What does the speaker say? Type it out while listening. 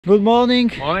Good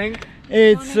morning. Morning.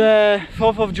 It's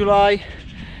 4th of July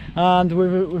and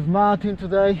we're with Martin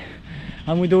today,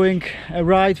 and we're doing a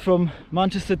ride from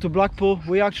Manchester to Blackpool.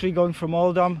 We're actually going from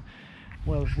Oldham.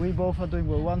 Well, we both are doing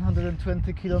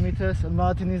 120 kilometers and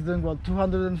Martin is doing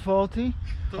 240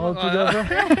 altogether.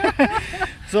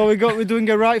 So we're doing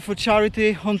a ride for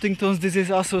charity, Huntington's Disease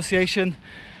Association,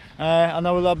 and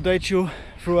I will update you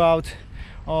throughout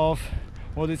of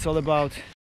what it's all about.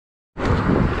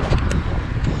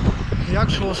 The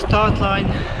actual start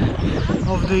line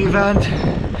of the event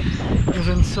is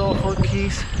in Salford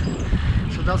Keys,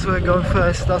 so that's where we're going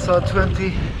first. That's our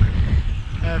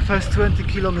first 20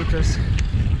 kilometers.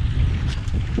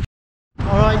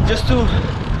 Alright, just to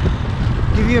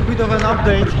give you a bit of an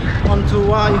update onto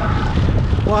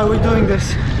why we're doing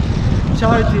this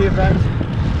charity event.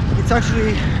 It's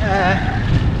actually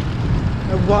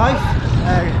a wife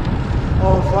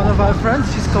of one of our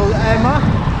friends. She's called Emma,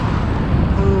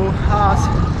 who has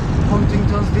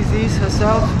Huntington's disease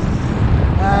herself,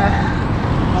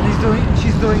 and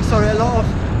she's doing a lot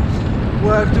of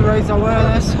work to raise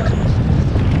awareness.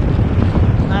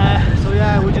 So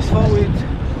yeah, we just thought we'd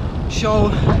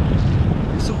show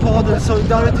support and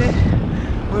solidarity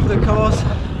with the cause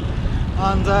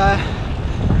and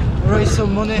raise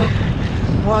some money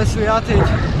whilst we're at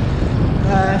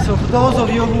it. So for those of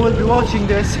you who will be watching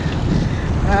this,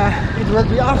 it will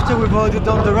be after we've already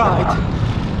done the ride,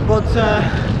 but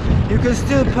you can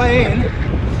still pay in,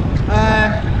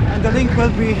 and the link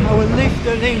will be, I will leave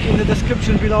the link in the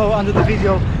description below under the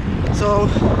video, so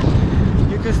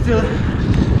you can still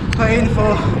pay in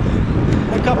for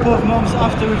a couple of months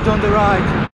after we've done the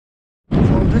ride.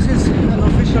 So this is an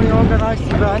officially organized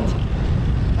event,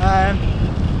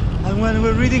 and when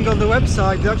we're reading on the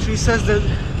website, it actually says that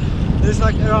there's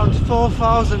like around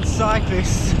 4,000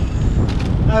 cyclists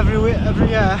every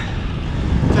year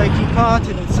taking part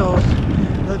in it. So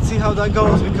let's see how that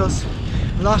goes, because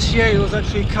last year it was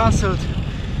actually cancelled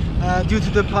due to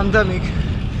the pandemic,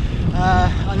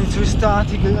 and it's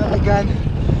restarting again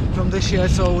from this year,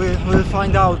 so we'll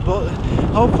find out, but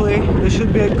hopefully there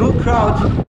should be a good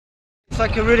crowd. It's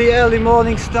like a really early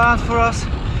morning start for us.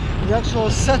 The actual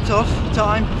set-off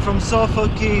time from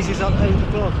Salford Keys is at 8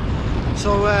 o'clock,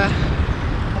 so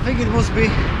I think it must be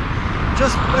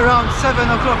just around 7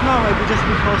 o'clock now, maybe just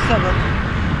before 7,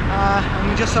 and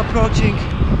we're just approaching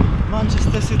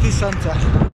Manchester city centre.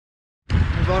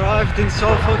 We've arrived in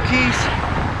Salford Keys,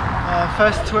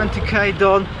 first 20k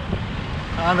done,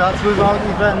 and that's without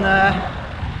even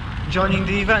joining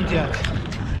the event yet.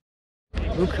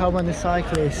 Look how many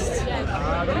cyclists.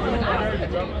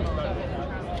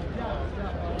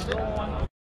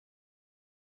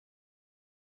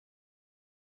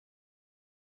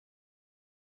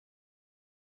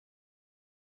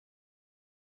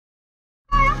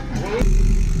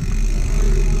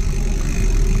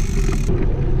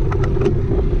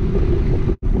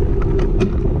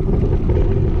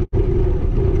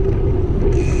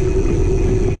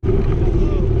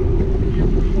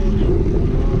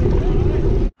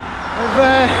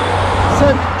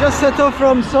 Just set off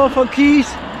from Salford Keys,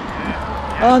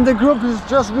 and the group is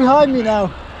just behind me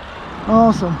now.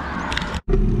 Awesome.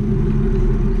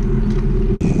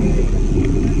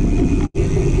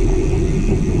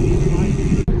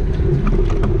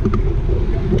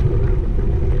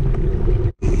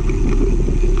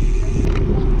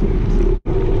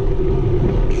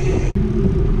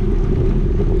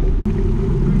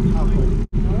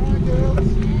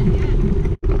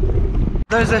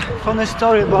 There's a funny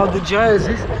story about the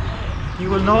jerseys. You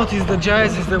will notice the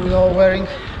jerseys that we're all wearing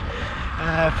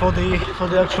for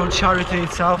the actual charity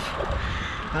itself,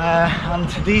 and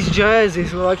these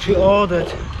jerseys were actually ordered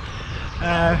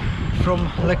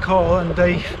from Le Col, and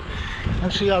they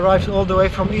actually arrived all the way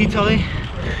from Italy,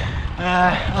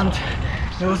 and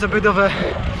there was a bit of a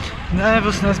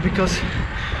nervousness because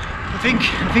I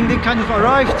think they kind of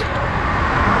arrived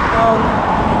on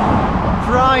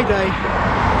Friday.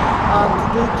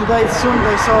 And today is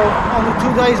Sunday, so only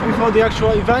 2 days before the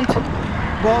actual event,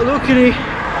 but luckily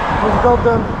we've got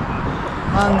them,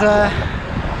 and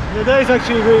the day is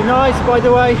actually really nice. By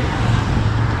the way,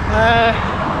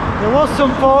 there was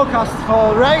some forecast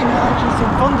for rain, actually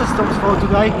some thunderstorms for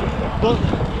today, but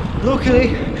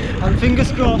luckily, and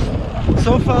fingers crossed,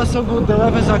 so far so good. The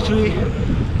weather's actually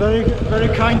very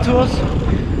kind to us,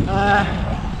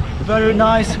 very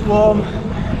nice, warm,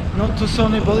 not too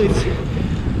sunny, but it's,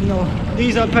 you know,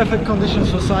 these are perfect conditions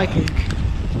for cycling.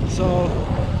 So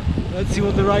let's see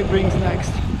what the ride brings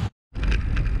next.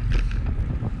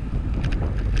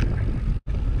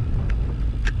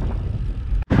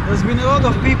 There's been a lot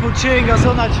of people cheering us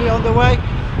on actually on the way,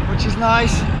 which is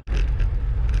nice.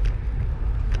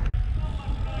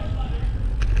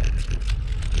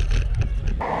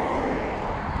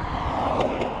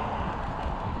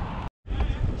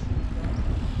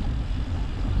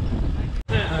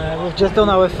 just done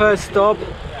our first stop.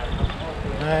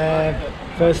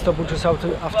 First stop, which was after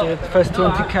the first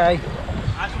 20k.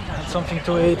 Had something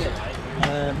to eat,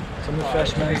 some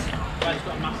refreshments,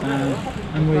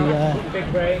 and we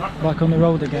back on the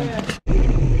road again.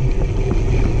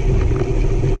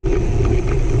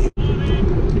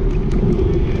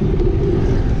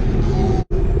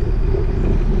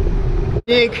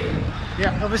 Nick,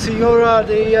 yeah. Obviously you're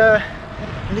the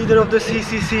leader of the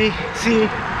CCC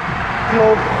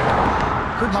club.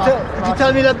 Could you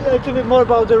tell me a little bit more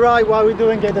about the ride, why we're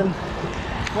doing it? And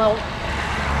well,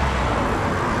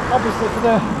 obviously for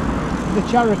the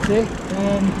charity,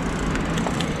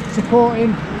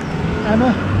 supporting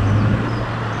Emma.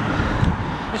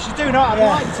 If she's doing that,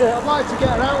 I'd like to get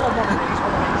her out on one of these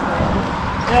days.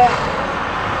 Yeah.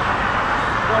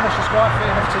 I don't know if she's quite fit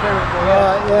enough to do it, but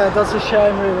yeah, that's a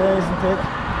shame really, isn't it?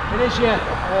 It is, yeah.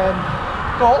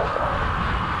 But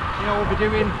you know, we'll be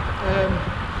doing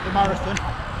the marathon.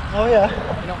 Oh yeah.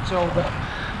 In October.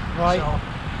 Right.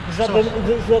 So,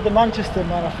 is that the Manchester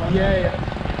Marathon?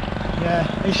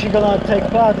 Yeah. Is she gonna take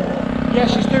part in it? Yeah,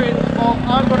 she's doing. Well,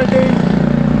 I'm gonna do the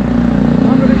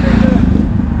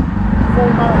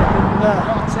full marathon. Yeah.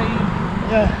 Got a team.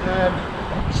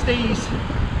 Yeah. Steve's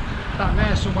back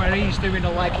there somewhere. He's doing a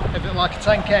bit like a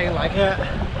 10k leg.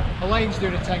 Yeah. Elaine's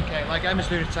doing a 10k leg. Emma's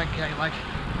doing a 10k leg.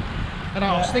 And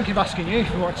I was thinking of asking you if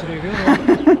you wanted to do the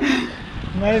other one.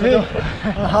 Maybe. I'll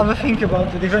have a think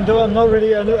about it, even though I'm not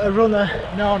really a runner.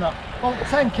 No. Well,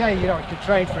 10k, you know, you could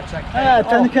train for a 10k. Yeah,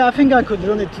 10k, I think I could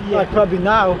run it like probably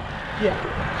now. Yeah.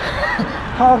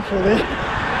 Hopefully.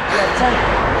 Yeah,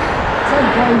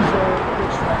 10k is a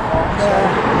good straightforward.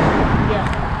 Yeah.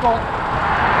 But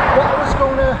what I was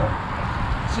going to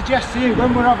suggest to you,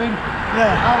 when we're having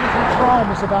our little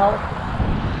traumas about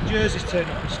jerseys turning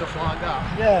up and stuff like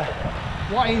that. Yeah.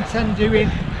 What I intend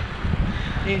doing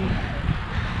in,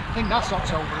 I think that's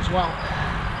October as well,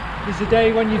 is the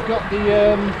day when you've got the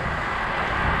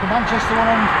Manchester one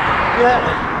on. Yeah.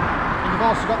 And you've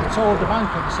also got the Tour of the Bank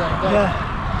on the same day. Yeah.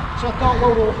 So I thought,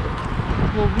 well,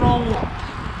 we'll roll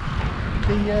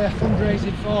the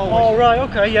fundraising forward. Oh right,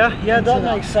 okay, yeah, that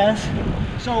makes sense.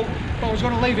 So, but I was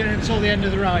going to leave it until the end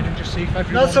of the ride and just see if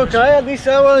everyone. That's okay. At least,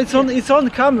 well, it's on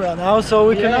camera now, so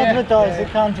we can advertise it,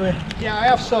 can't we? Yeah, I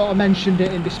have sort of mentioned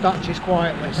it in dispatches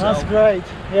quietly. So. That's great.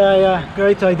 Yeah,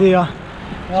 great idea.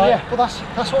 Right. So yeah, well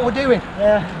that's what we're doing.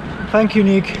 Yeah. Thank you,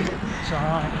 Nick. It's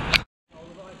alright.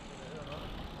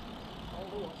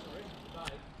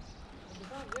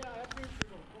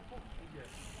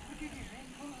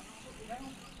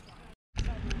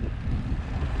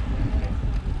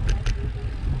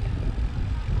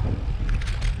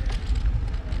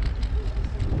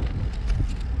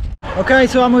 Okay,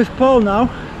 so I'm with Paul now.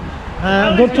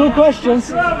 I've got two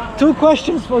questions. Two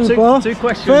questions for you, Paul. Two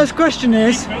questions. First question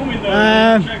is,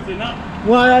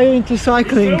 why are you into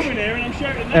cycling?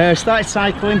 Started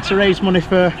cycling to raise money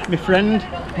for my friend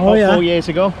 4 years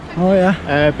ago. Oh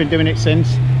yeah. Been doing it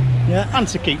since. Yeah. And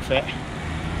to keep fit.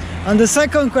 And the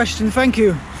second question, thank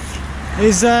you,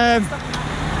 is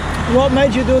what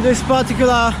made you do this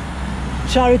particular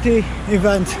charity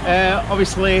event?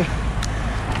 Obviously,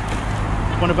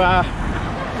 one of our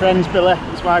friends, Billy,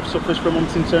 his wife suffers from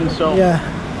Huntington, so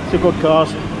it's a good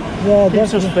cause. Yeah,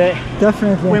 keeps us fit.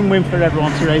 Definitely. Win-win for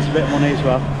everyone to raise a bit of money as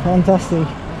well. Fantastic.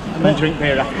 And then drink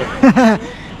beer after.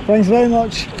 Thanks very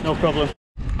much. No problem.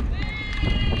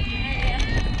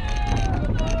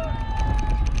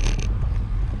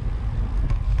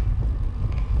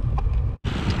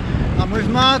 I'm with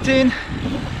Martin,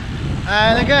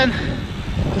 and again,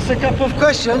 just a couple of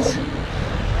questions.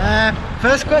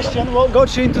 First question, what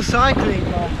got you into cycling,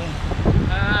 Martin?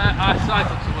 I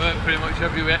cycle to work pretty much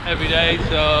every day,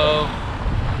 so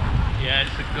yeah,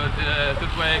 it's a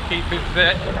good way of keeping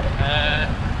fit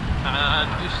and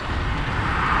just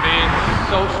being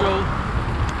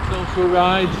social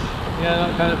rides, yeah,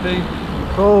 that kind of thing.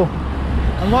 Cool.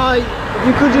 And why, if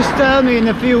you could just tell me in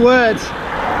a few words,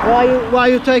 why are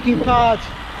you taking part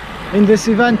in this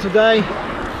event today?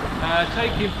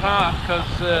 Taking part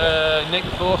because Nick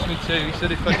forced me to. He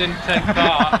said if I didn't take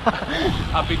part,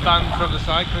 I'd be banned from the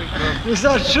cycling club. Is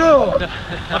that true?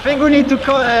 I think we need to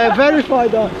verify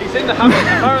that. It's in the handbook.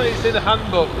 Apparently it's in the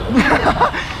handbook.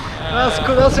 That's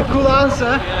cool. That's a cool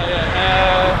answer.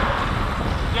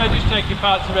 Yeah, just taking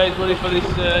part to raise money for this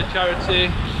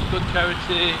charity, good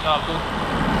charity, and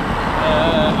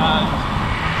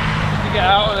to get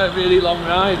out on a really long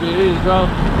ride, really as well.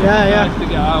 Yeah. Nice to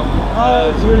get out. Oh,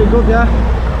 it's really good, yeah.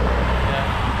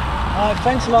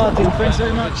 Thanks, Martin. Thanks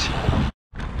very much.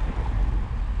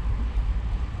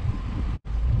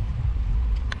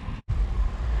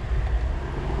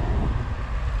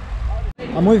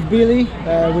 I'm with Billy.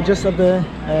 We're just at the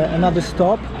another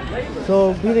stop.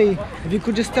 So Billy, if you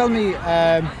could just tell me,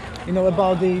 you know,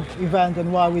 about the event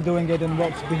and why we're doing it and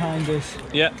what's behind this.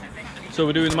 Yeah. So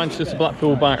we're doing the Manchester to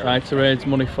Blackpool bike ride to raise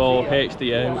money for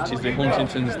HDA, which is the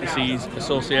Huntington's Disease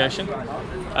Association.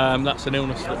 That's an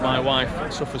illness that my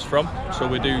wife suffers from. So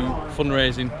we do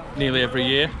fundraising nearly every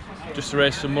year just to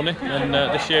raise some money. And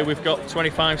this year we've got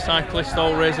 25 cyclists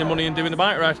all raising money and doing the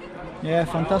bike ride. Yeah,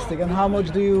 fantastic. And how much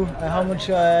do you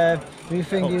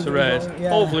think to raise? Yeah.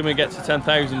 Hopefully we get to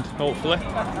 10,000. Hopefully.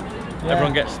 Yeah.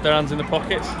 Everyone gets their hands in the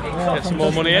pockets, Yeah, get some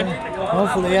more money in.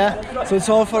 Hopefully, yeah. So it's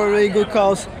all for a really good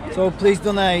cause, so please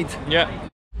donate. Yeah.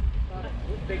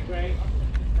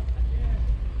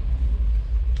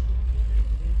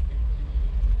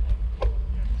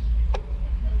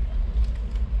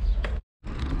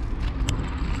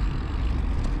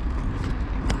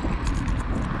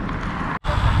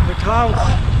 The clouds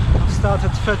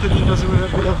started threatening us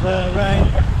with a bit of rain.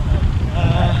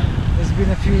 There's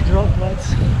been a few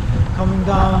droplets coming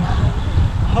down.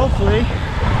 Hopefully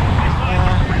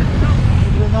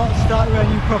it will not start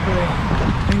raining properly.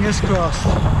 Fingers crossed.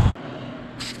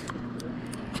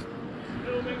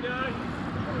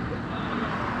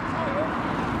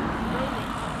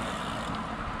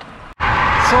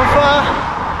 So far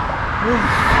we've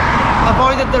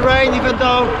avoided the rain, even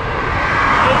though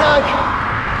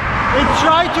it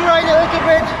tried to rain a little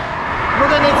bit, but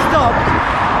then it stopped.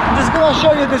 I'm just gonna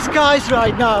show you the skies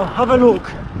right now. Have a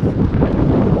look.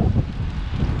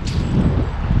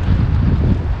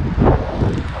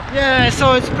 Yeah,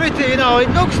 so it's pretty, you know, it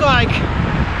looks like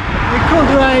it could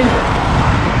rain,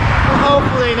 but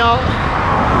hopefully not.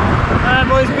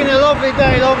 But it's been a lovely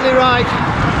day, lovely ride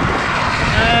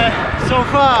so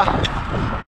far.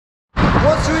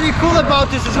 What's really cool about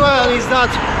this as well is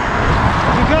that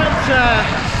you got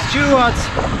stewards,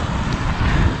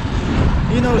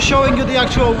 you know, showing you the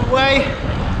actual way,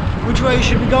 which way you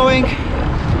should be going,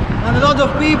 and a lot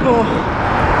of people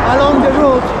along the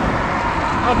route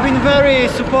have been very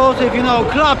supportive, you know,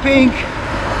 clapping,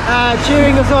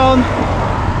 cheering us on.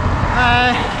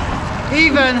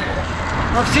 Even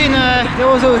I've seen there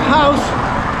was a house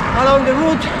along the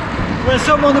route where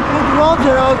someone put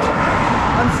water out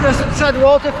and said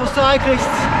water for cyclists.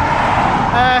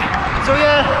 So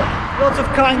yeah, lots of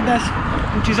kindness,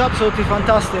 which is absolutely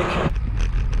fantastic.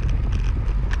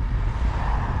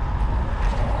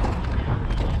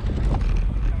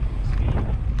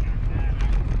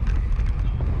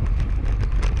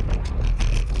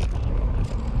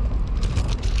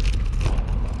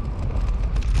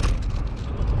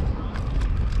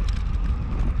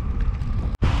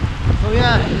 So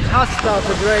yeah, it has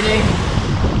started raining.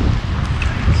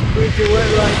 It's pretty wet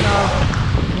right now.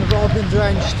 We've all been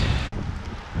drenched.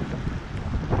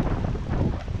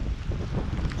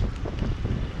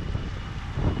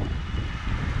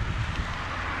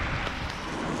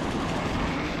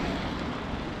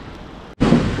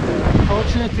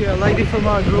 Fortunately, a lady from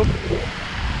our group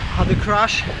had a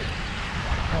crash.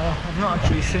 I've not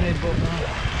actually seen it, but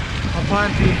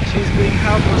apparently she's being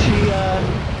helped.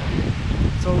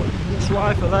 So his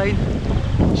wife Elaine,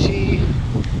 she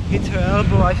hit her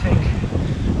elbow, I think,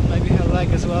 maybe her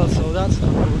leg as well, so that's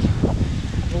not good.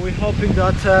 But we're hoping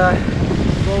that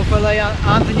both Elaine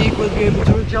and Nick will be able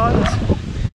to rejoin us.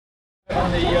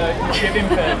 On the giving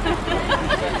pay.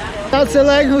 That's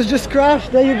Elaine who's just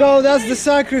crashed. There you go, that's the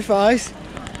sacrifice.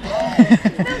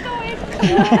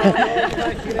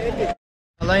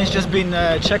 Elaine's just been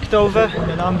checked over in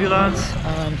an ambulance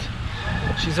and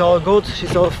she's all good,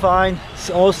 she's all fine, she's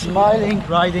all smiling,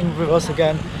 riding with us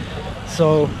again,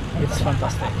 so it's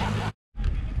fantastic.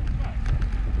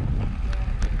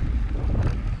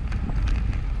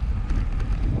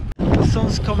 The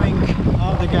sun's coming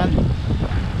out again,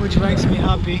 which makes me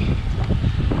happy.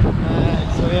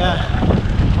 So yeah,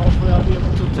 hopefully I'll be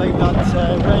able to take that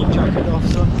rain jacket off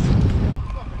soon.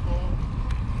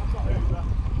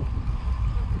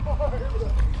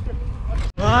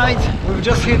 Right, we've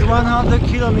just hit 100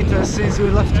 kilometers since we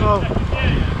left home,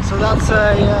 so that's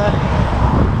a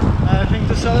thing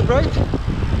to celebrate.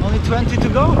 Only 20 to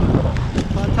go.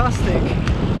 Fantastic.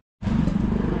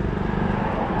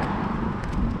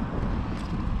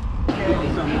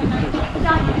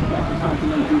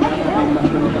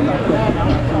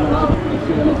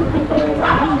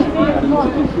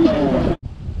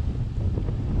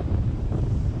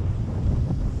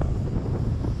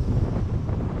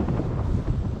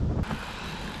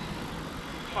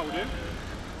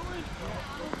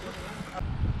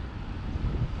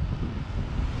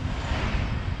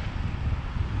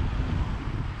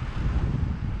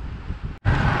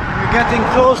 We're getting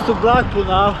close to Blackpool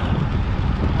now.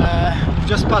 We've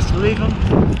just past 11.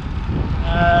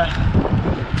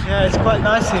 Yeah, it's quite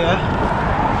nice here,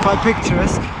 quite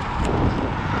picturesque.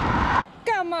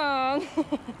 Come on!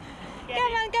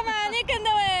 Come on, you can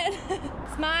do it!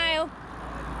 Smile!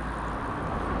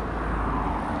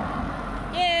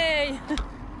 Yay!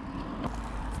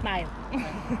 Smile!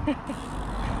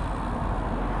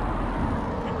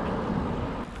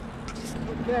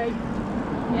 Okay.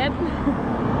 Yep.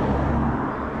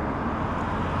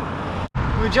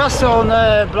 We're just on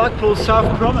Blackpool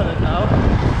South Promenade now,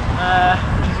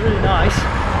 which is really nice.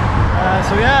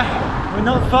 So yeah, we're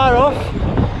not far off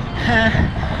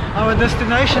our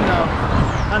destination now,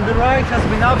 and the ride has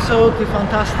been absolutely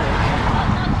fantastic.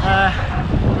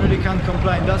 Really can't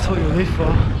complain. That's what you live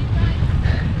for,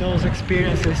 those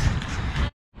experiences.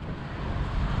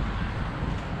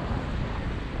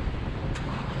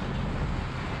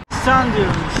 Sand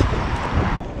dunes.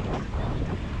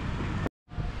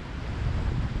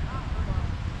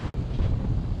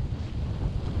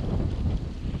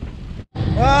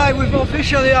 Right, we've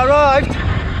officially arrived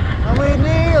and we're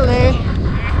nearly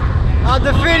at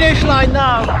the finish line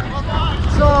now.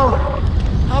 So,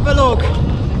 have a look.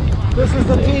 This is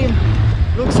the team.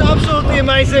 Looks absolutely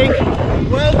amazing.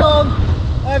 Well done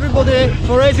everybody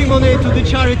for raising money to the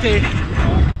charity.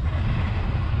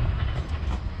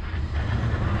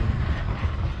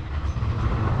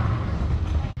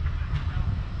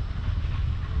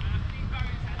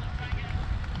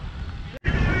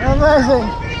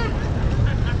 Amazing.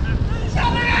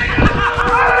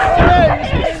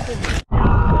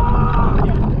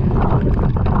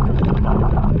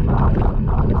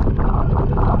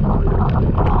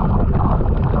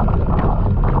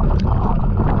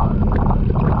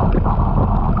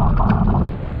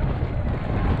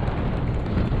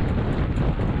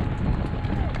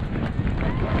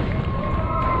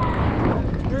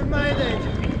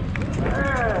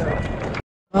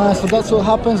 So that's what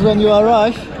happens when you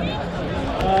arrive.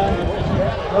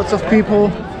 Lots of people,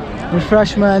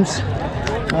 refreshments,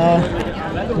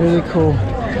 really cool.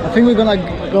 I think we're gonna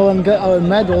go and get our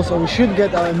medals, or we should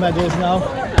get our medals now.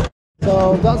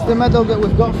 So that's the medal that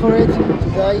we've got for it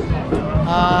today.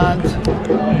 And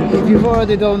if you've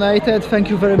already donated, thank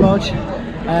you very much.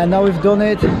 And now we've done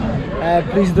it,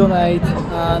 please donate.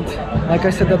 And like I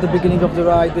said at the beginning of the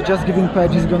ride, the Just Giving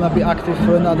page is gonna be active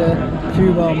for another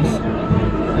few months.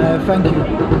 Thank you.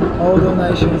 All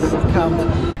donations count.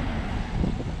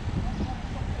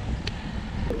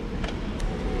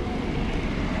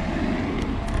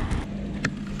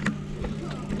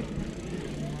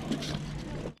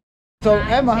 So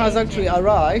Emma has actually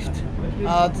arrived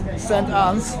at St.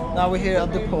 Anne's. Now we're here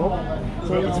at the pub.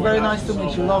 So it's very nice to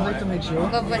meet you. Lovely to meet you.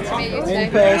 Lovely to meet you too.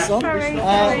 In person.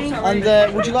 And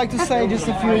would you like to say just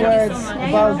a few words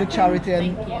about the charity?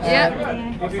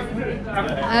 And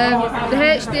the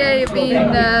HDA have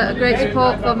been a great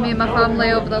support for me and my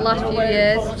family over the last few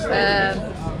years.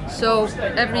 So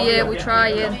every year we try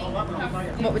and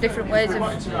come up with different ways of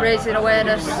raising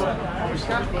awareness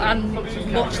and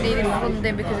much needed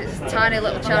funding because it's a tiny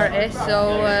little charity.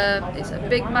 So it's a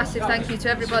big massive thank you to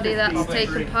everybody that's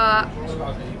taken part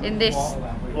in this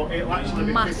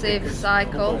massive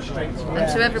cycle,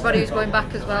 and to everybody who's going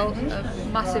back as well, a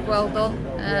massive well done.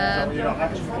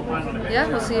 Yeah,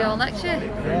 we'll see you all next year.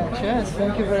 Yeah, cheers,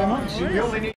 thank you very much.